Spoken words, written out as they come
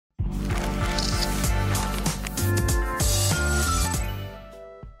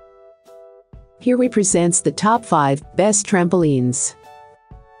Here we presents the top 5 best trampolines.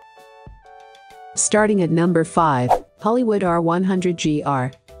 Starting at number 5, POLYWOOD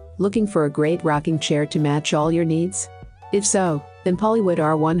R100GR. Looking for a great rocking chair to match all your needs? If so, then POLYWOOD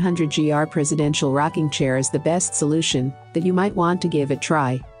R100GR Presidential Rocking Chair is the best solution that you might want to give a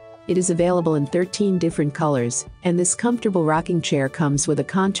try. It is available in 13 different colors, and this comfortable rocking chair comes with a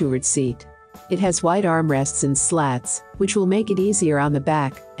contoured seat. It has wide armrests and slats, which will make it easier on the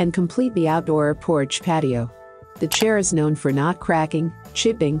back and complete the outdoor or porch patio. The chair is known for not cracking,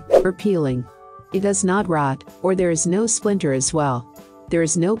 chipping, or peeling. It does not rot, or there is no splinter as well. There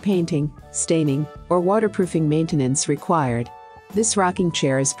is no painting, staining, or waterproofing maintenance required. This rocking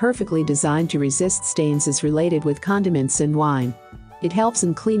chair is perfectly designed to resist stains as related with condiments and wine. It helps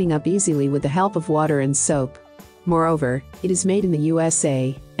in cleaning up easily with the help of water and soap. Moreover, it is made in the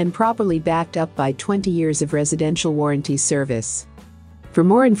USA and properly backed up by 20 years of residential warranty service. For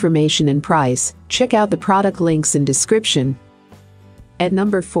more information and price, check out the product links in description. At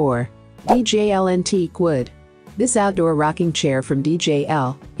number 4, DJL Antique Wood. This outdoor rocking chair from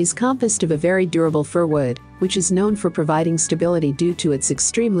DJL is composed of a very durable fir wood, which is known for providing stability due to its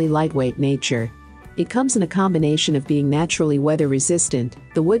extremely lightweight nature. It comes in a combination of being naturally weather resistant.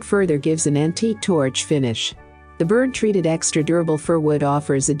 The wood further gives an antique torch finish. The burn-treated extra durable fir wood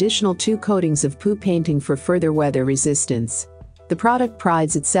offers additional 2 coatings of PU painting for further weather resistance. The product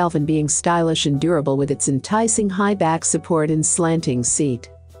prides itself in being stylish and durable with its enticing high back support and slanting seat.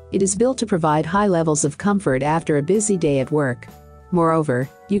 It is built to provide high levels of comfort after a busy day at work. Moreover,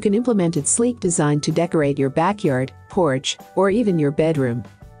 you can implement its sleek design to decorate your backyard, porch, or even your bedroom.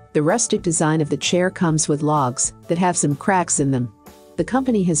 The rustic design of the chair comes with logs that have some cracks in them. The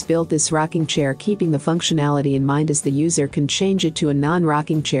company has built this rocking chair keeping the functionality in mind, as the user can change it to a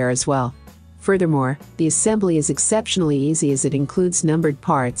non-rocking chair as well. Furthermore, the assembly is exceptionally easy as it includes numbered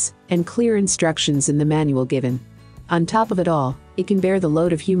parts and clear instructions in the manual given. On top of it all, it can bear the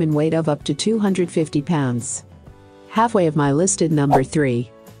load of human weight of up to 250 pounds. Halfway of my listed number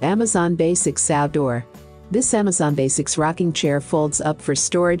 3, Amazon Basics Outdoor. This Amazon Basics rocking chair folds up for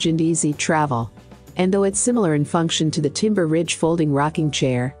storage and easy travel. And though it's similar in function to the Timber Ridge folding rocking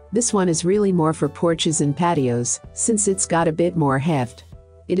chair, this one is really more for porches and patios, since it's got a bit more heft.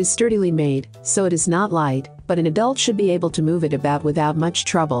 It is sturdily made, so it is not light, but an adult should be able to move it about without much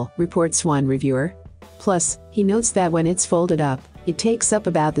trouble, reports one reviewer. Plus, he notes that when it's folded up, it takes up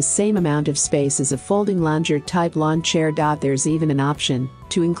about the same amount of space as a folding lounger-type lawn chair. There's even an option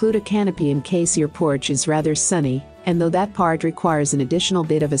to include a canopy in case your porch is rather sunny, and though that part requires an additional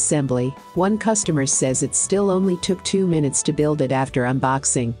bit of assembly, one customer says it still only took 2 minutes to build it after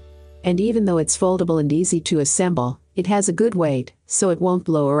unboxing. And even though it's foldable and easy to assemble, it has a good weight, so it won't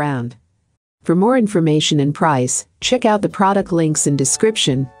blow around. For more information and price, check out the product links in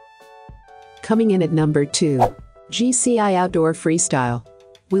description. Coming in at number 2. GCI Outdoor Freestyle.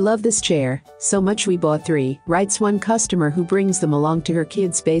 We love this chair, so much we bought 3, writes one customer who brings them along to her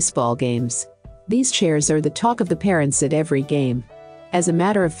kids' baseball games. These chairs are the talk of the parents at every game. As a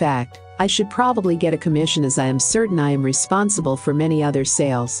matter of fact, I should probably get a commission, as I am certain I am responsible for many other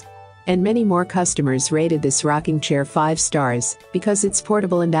sales. And many more customers rated this rocking chair 5 stars because it's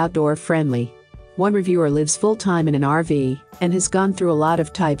portable and outdoor friendly. One reviewer lives full-time in an RV and has gone through a lot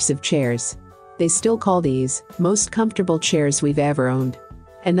of types of chairs. They still call these most comfortable chairs we've ever owned.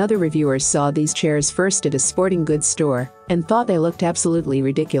 Another reviewer saw these chairs first at a sporting goods store and thought they looked absolutely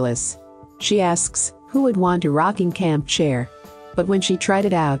ridiculous. She asks, who would want a rocking camp chair? But when she tried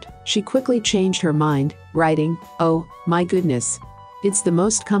it out, she quickly changed her mind, writing, "Oh, my goodness. It's the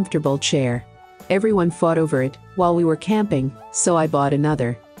most comfortable chair. Everyone fought over it while we were camping, so I bought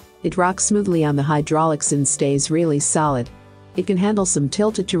another. It rocks smoothly on the hydraulics and stays really solid. It can handle some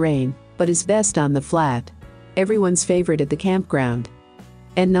tilted terrain, but is best on the flat. Everyone's favorite at the campground."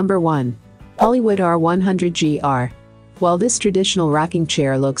 And number 1. POLYWOOD R100GR. While this traditional rocking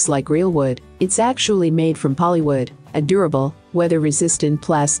chair looks like real wood, it's actually made from POLYWOOD, a durable, weather-resistant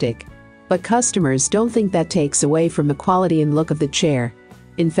plastic. But customers don't think that takes away from the quality and look of the chair.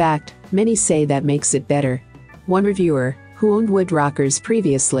 In fact, many say that makes it better. One reviewer, who owned wood rockers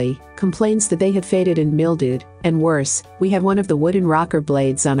previously, complains that they have faded and mildewed, and worse, we had one of the wooden rocker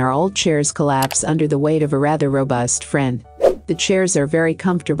blades on our old chairs collapse under the weight of a rather robust friend. The chairs are very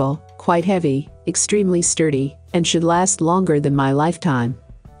comfortable, quite heavy, extremely sturdy, and should last longer than my lifetime.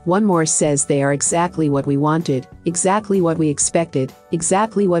 One more says they are exactly what we wanted, exactly what we expected,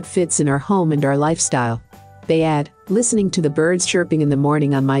 exactly what fits in our home and our lifestyle. They add, listening to the birds chirping in the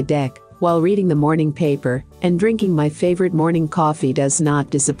morning on my deck, while reading the morning paper and drinking my favorite morning coffee does not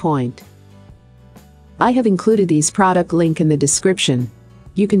disappoint. I have included these product link in the description.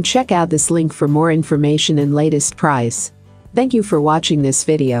 You can check out this link for more information and latest price. Thank you for watching this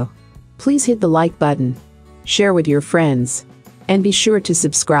video. Please hit the like button, share with your friends, and be sure to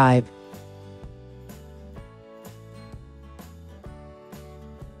subscribe.